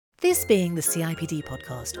This being the CIPD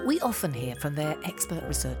podcast, we often hear from their expert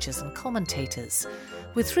researchers and commentators.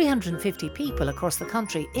 With 350 people across the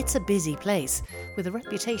country, it's a busy place, with a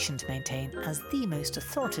reputation to maintain as the most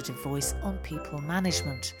authoritative voice on people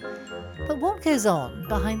management. But what goes on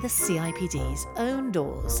behind the CIPD's own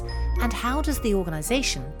doors, and how does the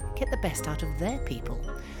organisation get the best out of their people?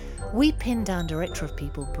 We pinned down Director of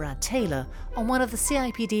People Brad Taylor on one of the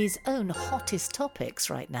CIPD's own hottest topics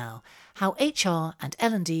right now, how HR and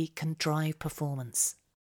L&D can drive performance.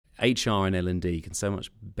 HR and L&D can so much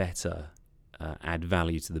better add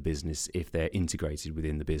value to the business if they're integrated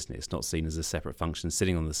within the business, not seen as a separate function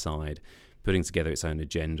sitting on the side, putting together its own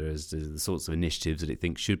agenda as to the sorts of initiatives that it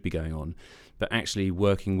thinks should be going on, but actually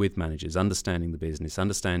working with managers, understanding the business,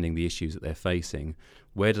 understanding the issues that they're facing,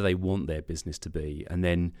 where do they want their business to be, and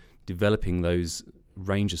then developing those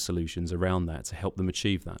range of solutions around that to help them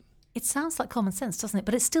achieve that. It sounds like common sense, doesn't it?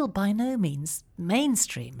 But it's still by no means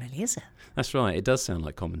mainstream, really, is it? That's right. It does sound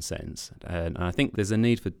like common sense. And I think there's a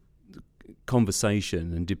need for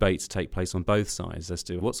conversation and debate to take place on both sides as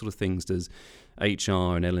to what sort of things does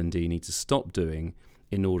HR and L&D need to stop doing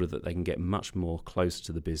in order that they can get much more closer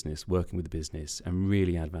to the business, working with the business, and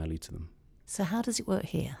really add value to them. So how does it work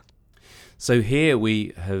here? So here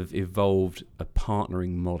we have evolved a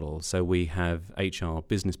partnering model. So we have HR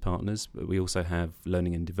business partners, but we also have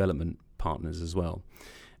learning and development partners as well.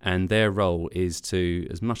 And their role is to,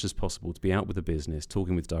 as much as possible, to be out with the business,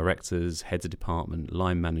 talking with directors, heads of department,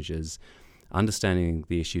 line managers, understanding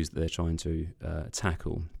the issues that they're trying to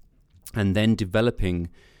tackle, and then developing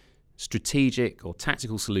strategic or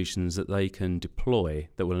tactical solutions that they can deploy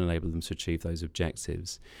that will enable them to achieve those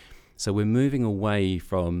objectives. So we're moving away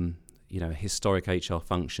from a historic HR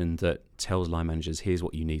function that tells line managers, here's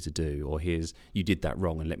what you need to do, or here's, you did that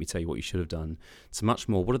wrong and let me tell you what you should have done. So much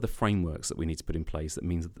more, what are the frameworks that we need to put in place that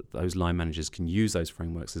means that those line managers can use those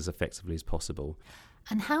frameworks as effectively as possible.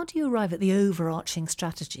 And how do you arrive at the overarching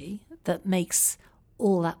strategy that makes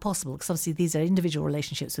all that possible? Because obviously these are individual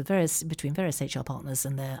relationships between various HR partners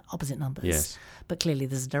and their opposite numbers. Yes. But clearly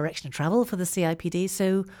there's a direction of travel for the CIPD.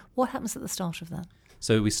 So what happens at the start of that?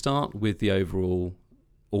 So we start with the overall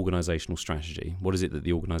organisational strategy. What is it that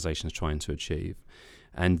the organisation is trying to achieve?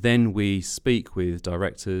 And then we speak with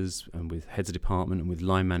directors and with heads of department and with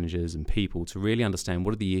line managers and people to really understand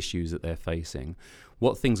what are the issues that they're facing,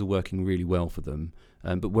 what things are working really well for them,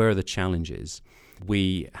 but where are the challenges.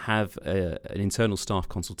 We have an internal staff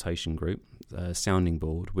consultation group, sounding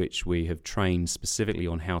board, which we have trained specifically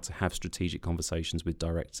on how to have strategic conversations with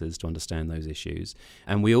directors to understand those issues.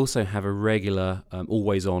 And we also have a regular,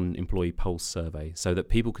 always-on employee pulse survey so that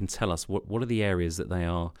people can tell us what are the areas that they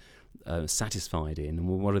are satisfied in and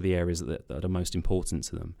what are the areas that are most important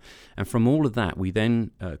to them. And from all of that, we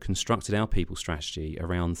then constructed our people strategy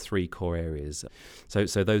around three core areas. So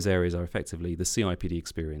those areas are effectively the CIPD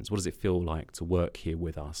experience. What does it feel like to work here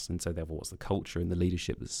with us? And so therefore, what's the culture and the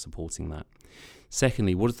leadership that's supporting that?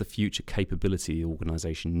 Secondly, what does the future capability of the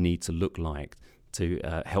organisation need to look like to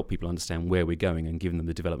help people understand where we're going and giving them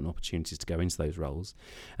the development opportunities to go into those roles.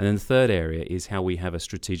 And then the third area is how we have a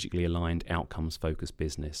strategically aligned outcomes-focused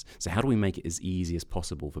business. So how do we make it as easy as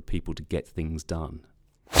possible for people to get things done?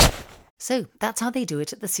 So that's how they do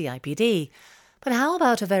it at the CIPD. But how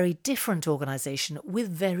about a very different organisation with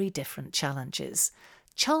very different challenges?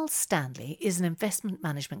 Charles Stanley is an investment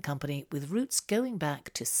management company with roots going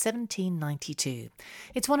back to 1792.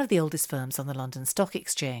 It's one of the oldest firms on the London Stock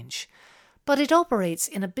Exchange. But it operates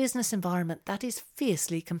in a business environment that is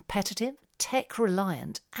fiercely competitive,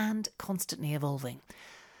 tech-reliant and constantly evolving.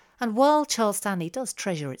 And while Charles Stanley does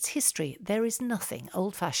treasure its history, there is nothing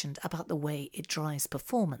old-fashioned about the way it drives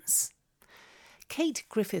performance. Kate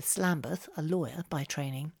Griffiths-Lambeth, a lawyer by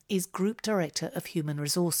training, is Group Director of Human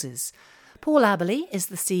Resources. Paul Aberley is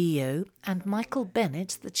the CEO and Michael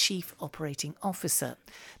Bennett the Chief Operating Officer.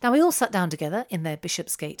 Now, we all sat down together in their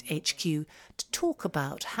Bishopsgate HQ to talk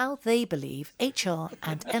about how they believe HR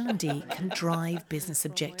and L&D can drive business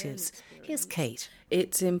objectives. Here's Kate.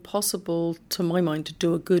 It's impossible, to my mind, to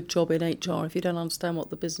do a good job in HR if you don't understand what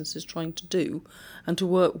the business is trying to do and to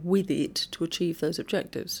work with it to achieve those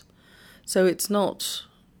objectives. So it's not,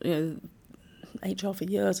 HR for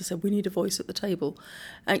years, I said, we need a voice at the table.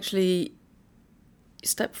 Actually,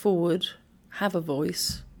 step forward, have a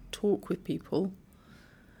voice, talk with people,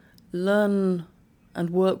 learn and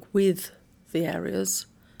work with the areas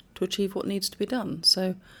to achieve what needs to be done.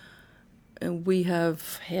 So we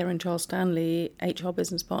have here in Charles Stanley HR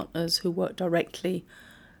business partners who work directly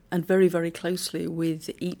and very, very closely with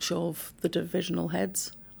each of the divisional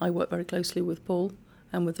heads. I work very closely with Paul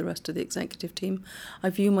and with the rest of the executive team. I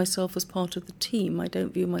view myself as part of the team. I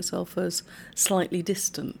don't view myself as slightly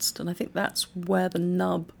distanced. And I think that's where the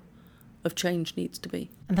nub of change needs to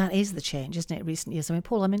be. And that is the change, isn't it, in recent years? I mean,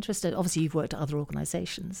 Paul, I'm interested, obviously you've worked at other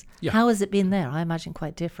organisations. Yeah. How has it been there? I imagine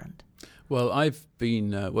quite different. Well, I've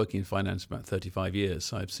been working in finance for about 35 years,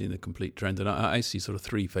 so I've seen the complete trend. And I see sort of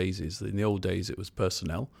three phases. In the old days, it was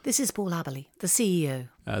personnel. This is Paul Aberley, the CEO.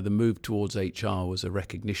 The move towards HR was a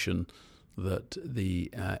recognition that the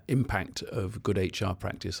impact of good HR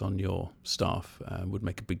practice on your staff would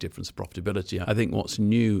make a big difference to profitability. I think what's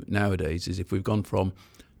new nowadays is if we've gone from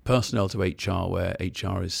personnel to HR, where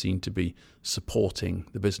HR is seen to be supporting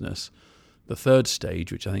the business, the third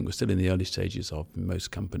stage, which I think we're still in the early stages of in most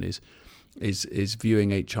companies, is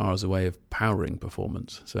viewing HR as a way of powering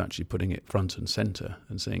performance. So actually putting it front and centre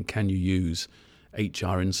and saying, can you use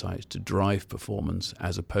HR insights to drive performance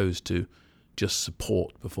as opposed to just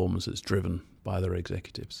support performance that's driven by other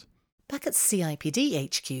executives? Back at CIPD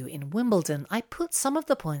HQ in Wimbledon, I put some of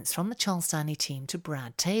the points from the Charles Stanley team to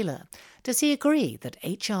Brad Taylor. Does he agree that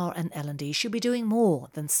HR and L&D should be doing more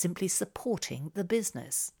than simply supporting the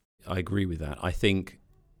business? I agree with that. I think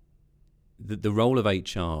that the role of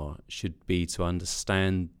HR should be to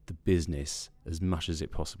understand the business as much as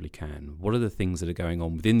it possibly can. What are the things that are going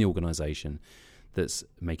on within the organisation that's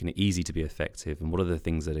making it easy to be effective, and what are the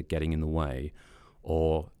things that are getting in the way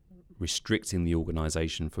or restricting the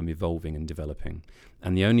organisation from evolving and developing?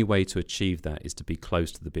 And the only way to achieve that is to be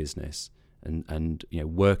close to the business and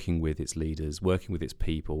working with its leaders, working with its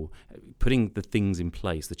people, putting the things in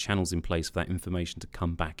place, the channels in place for that information to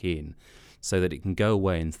come back in so that it can go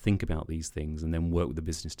away and think about these things and then work with the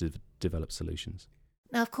business to develop solutions.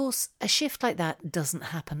 Now, of course, a shift like that doesn't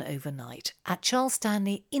happen overnight. At Charles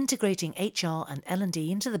Stanley, integrating HR and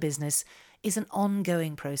L&D into the business is an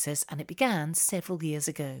ongoing process, and it began several years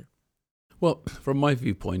ago. Well, from my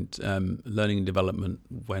viewpoint, learning and development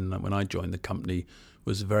when I joined the company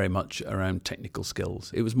was very much around technical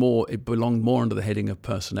skills. It belonged more under the heading of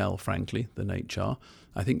personnel, frankly, than HR.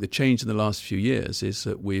 I think the change in the last few years is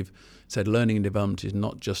that we've said learning and development is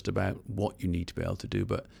not just about what you need to be able to do,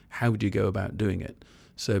 but how do you go about doing it?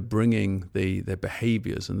 So bringing the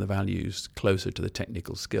behaviours and the values closer to the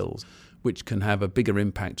technical skills, which can have a bigger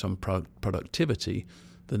impact on productivity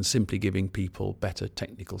than simply giving people better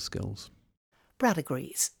technical skills. Brad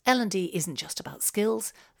agrees. L&D isn't just about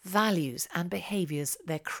skills, values and behaviours,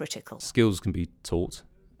 they're critical. Skills can be taught.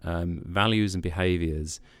 Values and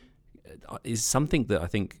behaviours is something that I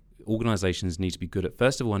think organisations need to be good at.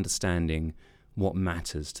 First of all, understanding what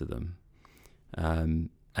matters to them. And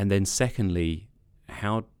then secondly,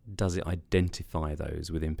 how does it identify those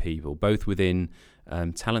within people, both within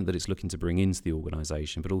talent that it's looking to bring into the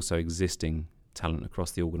organisation, but also existing talent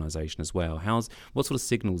across the organisation as well? What sort of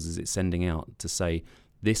signals is it sending out to say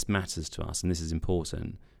this matters to us and this is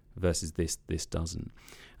important versus this doesn't?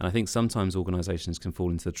 And I think sometimes organisations can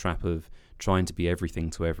fall into the trap of trying to be everything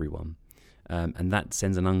to everyone, and that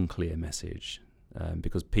sends an unclear message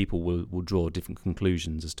because people will draw different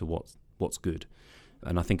conclusions as to what's good.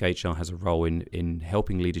 And I think HR has a role in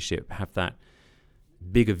helping leadership have that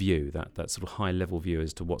bigger view, that sort of high-level view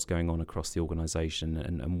as to what's going on across the organisation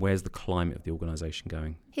and where's the climate of the organisation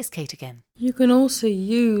going. Here's Kate again. You can also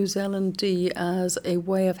use L&D as a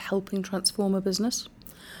way of helping transform a business.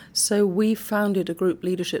 So we founded a group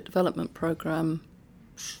leadership development programme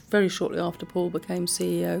very shortly after Paul became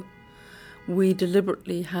CEO. We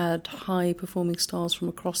deliberately had high-performing stars from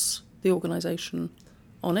across the organisation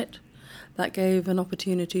on it. That gave an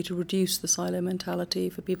opportunity to reduce the silo mentality,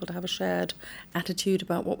 for people to have a shared attitude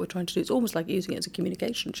about what we're trying to do. It's almost like using it as a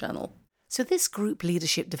communication channel. So this group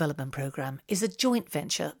leadership development programme is a joint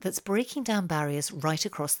venture that's breaking down barriers right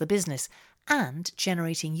across the business and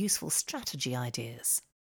generating useful strategy ideas.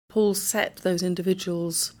 Paul set those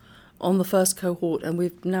individuals on the first cohort, and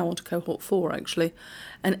we're now on to cohort 4 actually,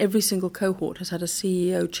 and every single cohort has had a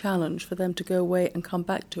CEO challenge for them to go away and come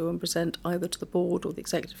back to and present either to the board or the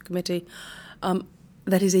executive committee.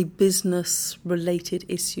 That is a business related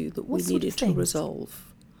issue that we needed to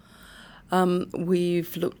resolve.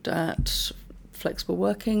 We've looked at flexible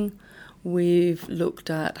working, we've looked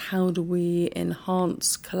at how do we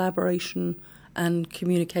enhance collaboration and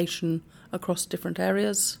communication across different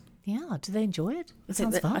areas. Yeah, do they enjoy it? It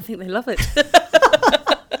sounds fun. I think they love it.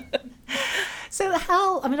 So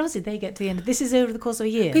obviously they get to the end. This is over the course of a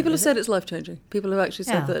year. People have said it's life-changing. People have actually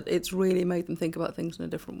said that it's really made them think about things in a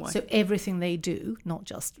different way. So everything they do, not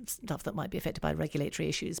just stuff that might be affected by regulatory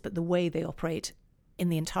issues, but the way they operate in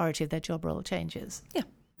the entirety of their job role changes. Yeah.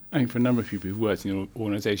 I think for a number of people who've worked in an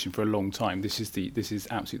organisation for a long time, this is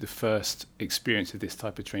absolutely the first experience of this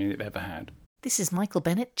type of training they've ever had. This is Michael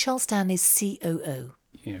Bennett, Charles Stanley's COO.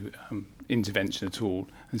 Intervention at all.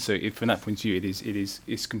 And so from that point of view,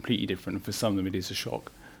 it's completely different. And for some of them, it is a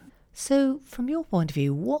shock. So from your point of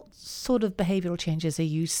view, what sort of behavioural changes are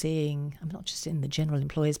you seeing, not just in the general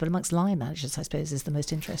employees, but amongst line managers, I suppose, is the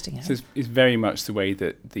most interesting area? So it's very much the way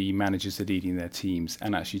that the managers are leading their teams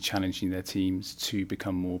and actually challenging their teams to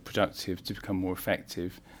become more productive, to become more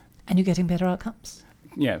effective. And you're getting better outcomes?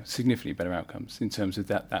 Yeah, significantly better outcomes in terms of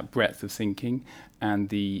that breadth of thinking and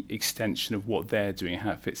the extension of what they're doing and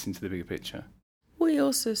how it fits into the bigger picture. We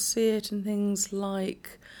also see it in things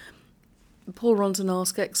like Paul runs an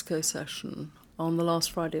Ask Exco session on the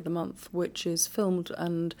last Friday of the month, which is filmed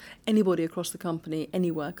and anybody across the company,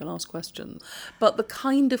 anywhere, can ask questions. But the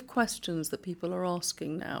kind of questions that people are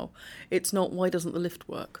asking now, it's not why doesn't the lift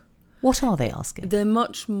work? What are they asking? They're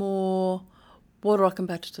much more, what are our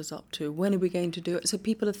competitors up to? When are we going to do it? So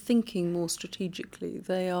people are thinking more strategically.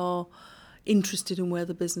 They are interested in where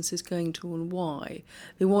the business is going to and why.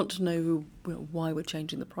 They want to know why we're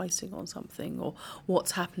changing the pricing on something, or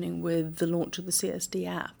what's happening with the launch of the CSD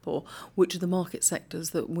app, or which of the market sectors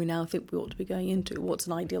that we now think we ought to be going into. What's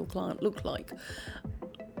an ideal client look like?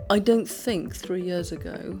 I don't think 3 years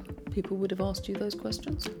ago people would have asked you those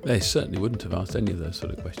questions. They certainly wouldn't have asked any of those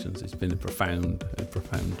sort of questions. It's been a profound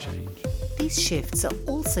change. These shifts are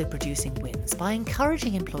also producing wins by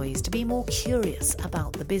encouraging employees to be more curious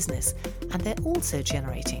about the business, and they're also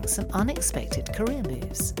generating some unexpected career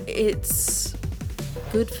moves. It's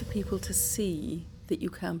good for people to see that you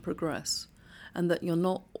can progress and that you're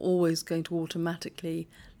not always going to automatically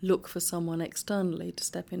look for someone externally to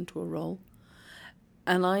step into a role.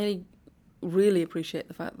 And I really appreciate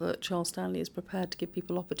the fact that Charles Stanley is prepared to give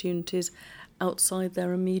people opportunities outside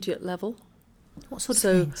their immediate level. What sort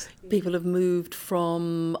of things? People have moved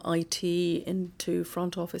from IT into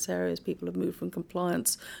front office areas. People have moved from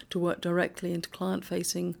compliance to work directly into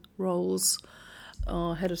client-facing roles.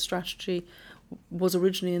 Our head of strategy was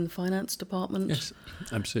originally in the finance department. Yes,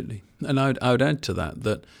 absolutely. And I would add to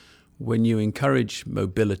that when you encourage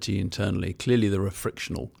mobility internally, clearly there are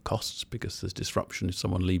frictional costs because there's disruption. If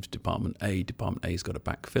someone leaves Department A's got to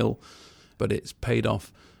backfill. But it's paid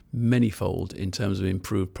off manyfold in terms of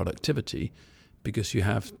improved productivity because you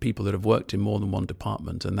have people that have worked in more than one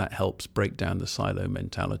department, and that helps break down the silo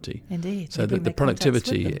mentality. Indeed. So the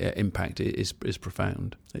productivity impact is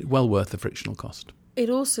profound. Well worth the frictional cost. It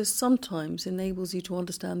also sometimes enables you to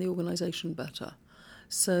understand the organisation better.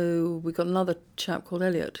 So we've got another chap called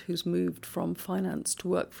Elliot who's moved from finance to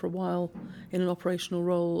work for a while in an operational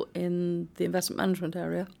role in the investment management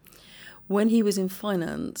area. When he was in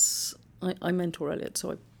finance, I mentor Elliot,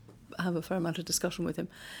 so I have a fair amount of discussion with him.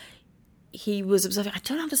 He was observing, I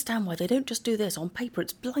don't understand why they don't just do this. On paper,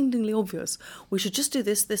 it's blindingly obvious. We should just do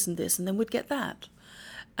this, this and this, and then we'd get that.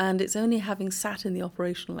 And it's only having sat in the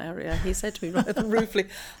operational area, he said to me rather ruefully,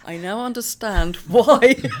 I now understand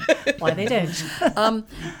why. Why they don't.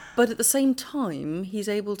 But at the same time, he's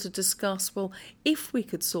able to discuss, well, if we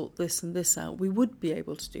could sort this and this out, we would be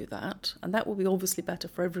able to do that. And that will be obviously better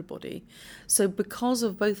for everybody. So because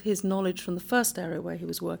of both his knowledge from the first area where he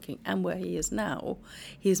was working and where he is now,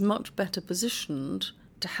 he is much better positioned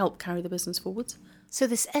to help carry the business forwards. So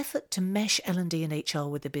this effort to mesh L&D and HR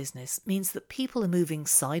with the business means that people are moving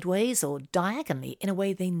sideways or diagonally in a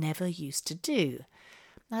way they never used to do.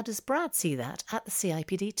 Now, does Brad see that at the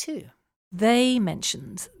CIPD too? They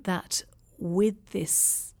mentioned that with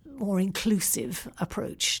this more inclusive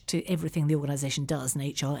approach to everything the organisation does in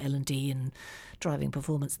HR, L&D and driving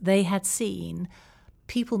performance, they had seen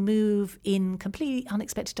people move in completely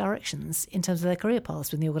unexpected directions in terms of their career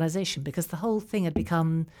paths within the organisation because the whole thing had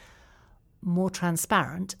become more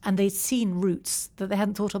transparent and they'd seen routes that they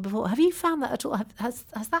hadn't thought of before. Have you found that at all? Has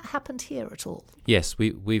that happened here at all? Yes,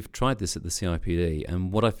 we've tried this at the CIPD,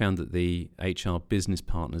 and what I found that the HR business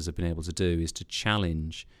partners have been able to do is to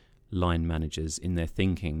challenge line managers in their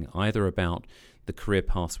thinking, either about the career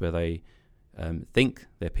paths where they think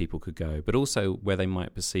their people could go, but also where they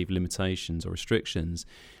might perceive limitations or restrictions.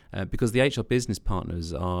 Because the HR business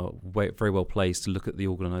partners are very well placed to look at the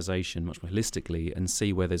organisation much more holistically and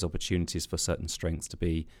see where there's opportunities for certain strengths to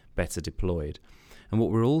be better deployed. And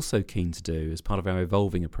what we're also keen to do as part of our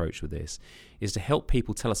evolving approach with this is to help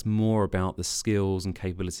people tell us more about the skills and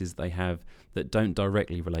capabilities that they have that don't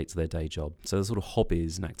directly relate to their day job. So the sort of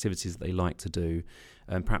hobbies and activities that they like to do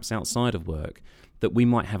perhaps outside of work, that we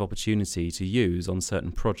might have opportunity to use on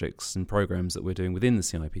certain projects and programs that we're doing within the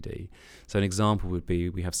CIPD. So an example would be,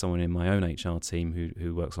 we have someone in my own HR team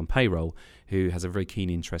who works on payroll, who has a very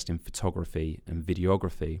keen interest in photography and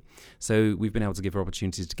videography. So we've been able to give her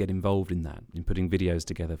opportunities to get involved in that, in putting videos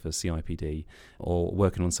together for CIPD, or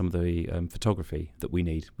working on some of the photography that we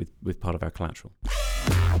need with part of our collateral.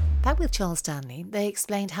 Back with Charles Stanley, they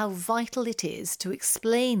explained how vital it is to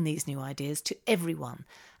explain these new ideas to everyone.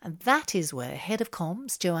 And that is where Head of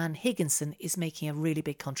Comms, Joanne Higginson, is making a really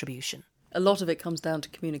big contribution. A lot of it comes down to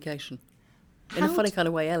communication. In a funny kind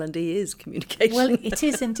of way, L&D is communication. Well, it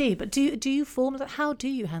is indeed. But do you how do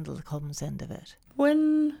you handle the comms end of it?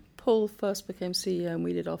 When Paul first became CEO and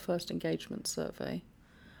we did our first engagement survey,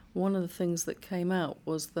 one of the things that came out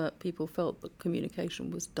was that people felt that communication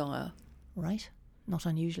was dire. Right. Not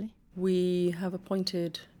unusually. We have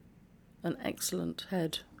appointed an excellent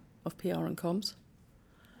head of PR and comms.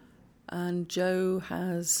 And Joe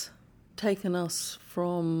has taken us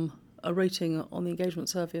from a rating on the engagement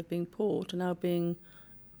survey of being poor to now being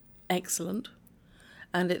excellent.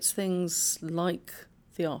 And it's things like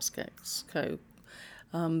the Ask Exco,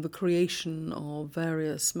 the creation of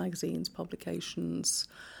various magazines, publications,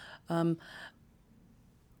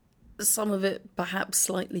 some of it perhaps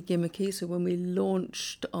slightly gimmicky. So when we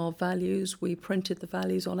launched our values, we printed the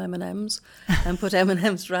values on M&Ms and put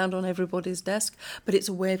M&Ms around on everybody's desk. But it's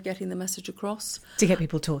a way of getting the message across. To get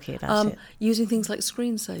people talking about it. Using things like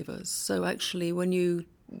screensavers. So actually when you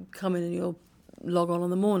come in and you log on in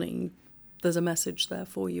the morning, there's a message there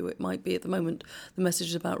for you. It might be at the moment the message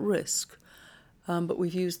is about risk. But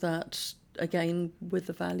we've used that, again, with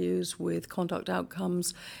the values, with conduct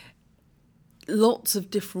outcomes. Lots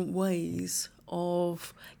of different ways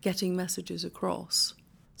of getting messages across.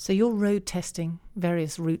 So you're road testing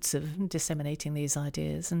various routes of disseminating these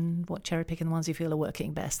ideas and cherry picking the ones you feel are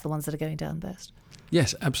working best, the ones that are going down best.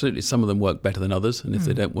 Yes, absolutely. Some of them work better than others, and if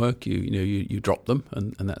they don't work, you drop them,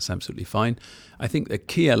 and that's absolutely fine. I think the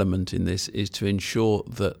key element in this is to ensure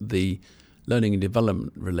that the learning and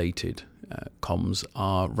development related comms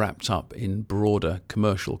are wrapped up in broader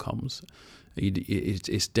commercial comms.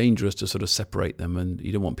 It's dangerous to sort of separate them, and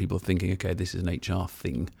you don't want people thinking, okay, this is an HR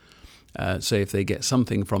thing. So if they get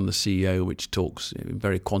something from the CEO which talks in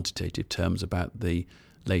very quantitative terms about the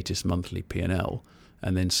latest monthly P&L,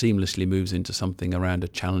 and then seamlessly moves into something around a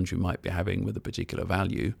challenge we might be having with a particular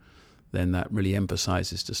value, then that really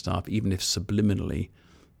emphasises to staff, even if subliminally,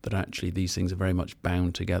 that actually these things are very much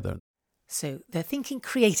bound together. So they're thinking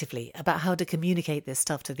creatively about how to communicate this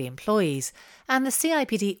stuff to the employees, and the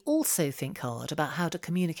CIPD also think hard about how to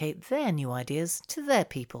communicate their new ideas to their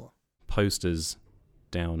people. Posters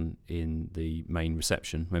down in the main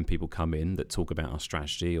reception when people come in that talk about our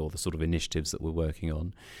strategy or the sort of initiatives that we're working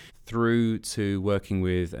on, through to working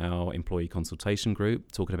with our employee consultation group,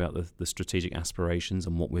 talking about the strategic aspirations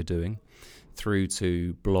and what we're doing, through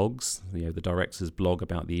to blogs, the directors blog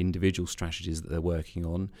about the individual strategies that they're working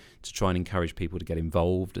on to try and encourage people to get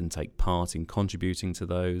involved and take part in contributing to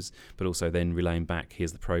those, but also then relaying back,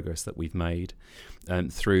 here's the progress that we've made,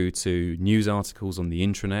 through to news articles on the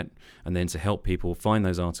intranet, and then to help people find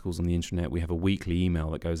those articles on the intranet, we have a weekly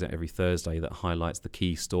email that goes out every Thursday that highlights the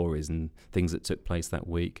key stories and things that took place that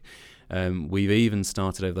week. We've even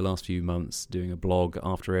started over the last few months doing a blog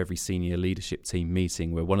after every senior leadership team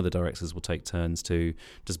meeting where one of the directors will take turns to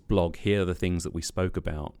just blog, here are the things that we spoke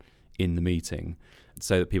about in the meeting,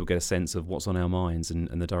 so that people get a sense of what's on our minds and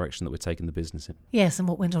the direction that we're taking the business in. Yes, and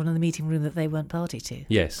what went on in the meeting room that they weren't party to.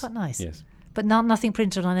 Yes. Quite nice. Yes. But nothing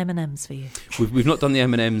printed on M&Ms for you. We've not done the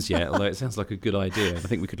M&Ms yet, although it sounds like a good idea. I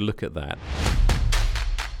think we could look at that.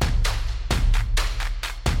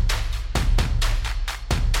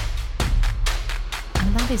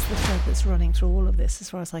 And that is the thread that's running through all of this, as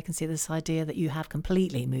far as I can see, this idea that you have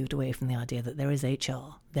completely moved away from the idea that there is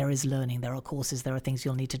HR, there is learning, there are courses, there are things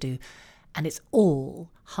you'll need to do. And it's all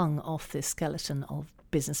hung off this skeleton of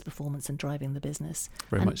business performance and driving the business.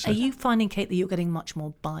 Very much so. Are you finding, Kate, that you're getting much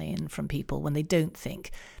more buy-in from people when they don't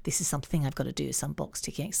think this is something I've got to do, some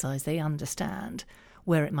box-ticking exercise? They understand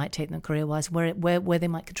where it might take them career-wise, where they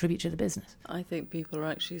might contribute to the business. I think people are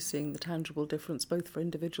actually seeing the tangible difference both for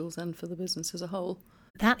individuals and for the business as a whole.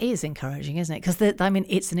 That is encouraging, isn't it? Because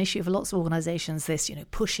it's an issue for lots of organisations. This,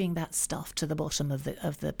 pushing that stuff to the bottom of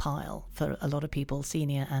the pile for a lot of people,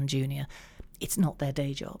 senior and junior. It's not their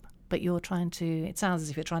day job, but you're trying to. It sounds as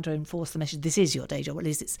if you're trying to enforce the message. This is your day job, or at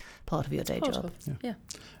least it's part of your day job. Yeah.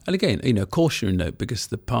 And again, cautionary note, because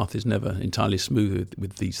the path is never entirely smooth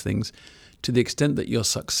with these things. To the extent that you're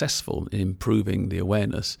successful in improving the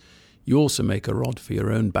awareness, You also make a rod for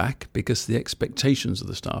your own back because the expectations of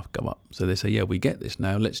the staff go up. So they say, yeah, we get this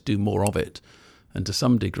now, let's do more of it. And to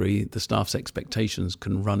some degree, the staff's expectations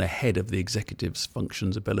can run ahead of the executive's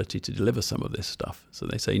function's ability to deliver some of this stuff. So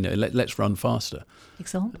they say, let's run faster.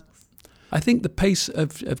 Examples? I think the pace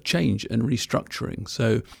of change and restructuring.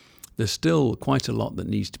 So there's still quite a lot that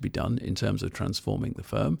needs to be done in terms of transforming the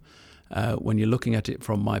firm. When you're looking at it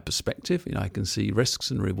from my perspective, I can see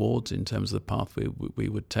risks and rewards in terms of the path we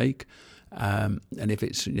would take. And if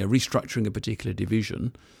it's restructuring a particular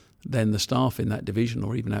division, then the staff in that division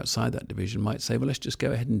or even outside that division might say, well, let's just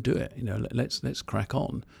go ahead and do it. Let's crack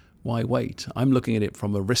on. Why wait? I'm looking at it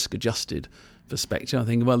from a risk-adjusted perspective. I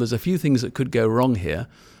think, well, there's a few things that could go wrong here,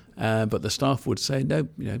 but the staff would say, no,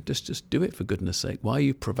 just do it for goodness sake. Why are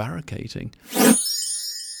you prevaricating?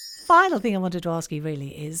 Final thing I wanted to ask you really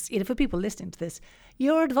is, for people listening to this,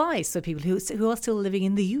 your advice for people who are still living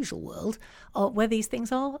in the usual world, where these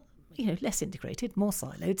things are, less integrated, more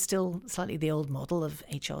siloed, still slightly the old model of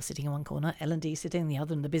HR sitting in one corner, L&D sitting in the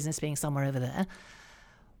other, and the business being somewhere over there.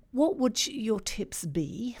 What would your tips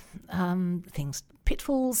be?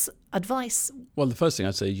 Pitfalls, advice? Well, the first thing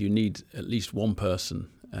I'd say is you need at least one person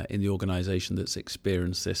in the organisation that's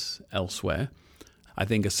experienced this elsewhere. I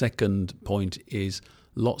think a second point is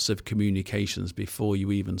lots of communications before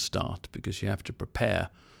you even start, because you have to prepare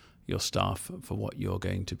your staff for what you're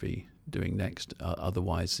going to be doing next.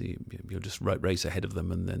 Otherwise, you'll just race ahead of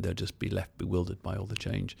them and then they'll just be left bewildered by all the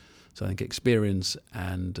change. So I think experience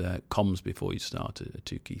and comms before you start are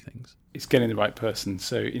two key things. It's getting the right person.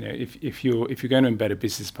 So if you're going to embed a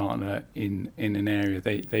business partner in an area,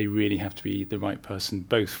 they really have to be the right person,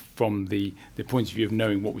 both from the point of view of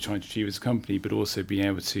knowing what we're trying to achieve as a company, but also being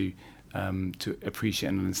able to appreciate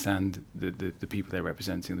and understand the people they're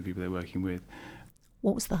representing, the people they're working with.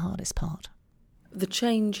 What was the hardest part? The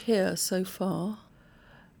change here so far,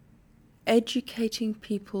 educating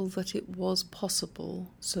people that it was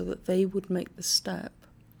possible so that they would make the step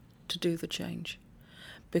to do the change.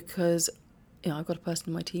 Because I've got a person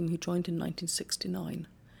in my team who joined in 1969.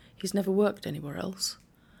 He's never worked anywhere else.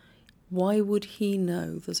 Why would he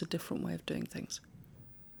know there's a different way of doing things?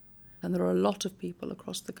 And there are a lot of people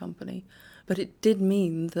across the company. But it did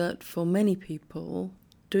mean that for many people,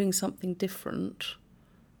 doing something different,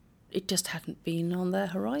 it just hadn't been on their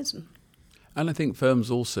horizon. And I think firms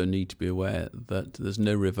also need to be aware that there's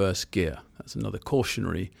no reverse gear. That's another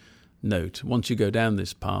cautionary note. Once you go down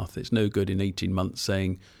this path, it's no good in 18 months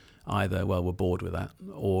saying either, well, we're bored with that,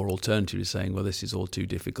 or alternatively saying, well, this is all too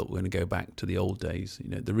difficult, we're going to go back to the old days.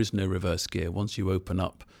 There is no reverse gear. Once you open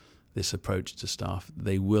up this approach to staff,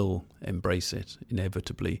 they will embrace it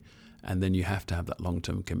inevitably, and then you have to have that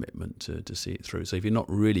long-term commitment to see it through. So if you're not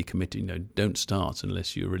really committed, don't start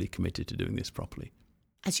unless you're really committed to doing this properly.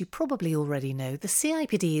 As you probably already know, the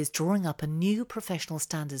CIPD is drawing up a new professional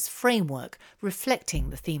standards framework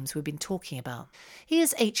reflecting the themes we've been talking about.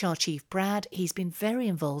 Here's HR Chief Brad. He's been very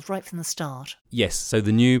involved right from the start. Yes, so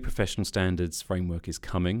the new professional standards framework is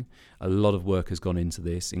coming. A lot of work has gone into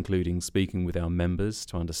this, including speaking with our members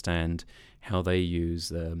to understand how they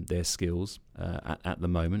use their skills at the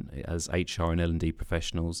moment as HR and L&D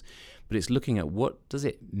professionals. But it's looking at what does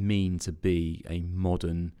it mean to be a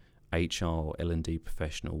modern HR or L&D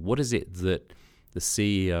professional. What is it that the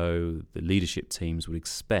CEO, the leadership teams would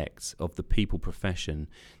expect of the people profession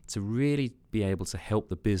to really be able to help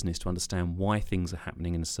the business to understand why things are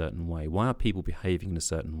happening in a certain way? Why are people behaving in a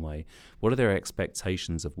certain way? What are their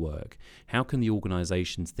expectations of work? How can the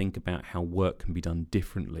organisations think about how work can be done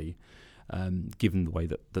differently, given the way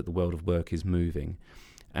that the world of work is moving?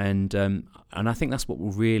 And I think that's what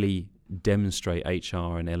will really demonstrate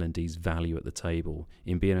HR and L&D's value at the table,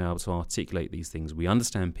 in being able to articulate these things. We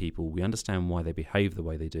understand people, we understand why they behave the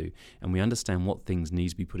way they do, and we understand what things need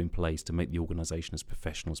to be put in place to make the organisation as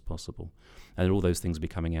professional as possible. And all those things will be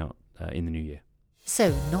coming out in the new year.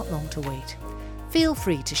 So, not long to wait. Feel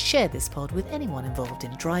free to share this pod with anyone involved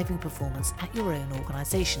in driving performance at your own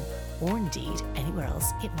organisation, or indeed anywhere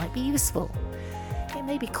else it might be useful. It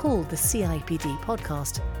may be called the CIPD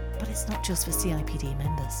podcast, but it's not just for CIPD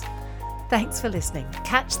members. Thanks for listening.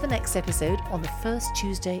 Catch the next episode on the first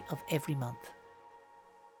Tuesday of every month.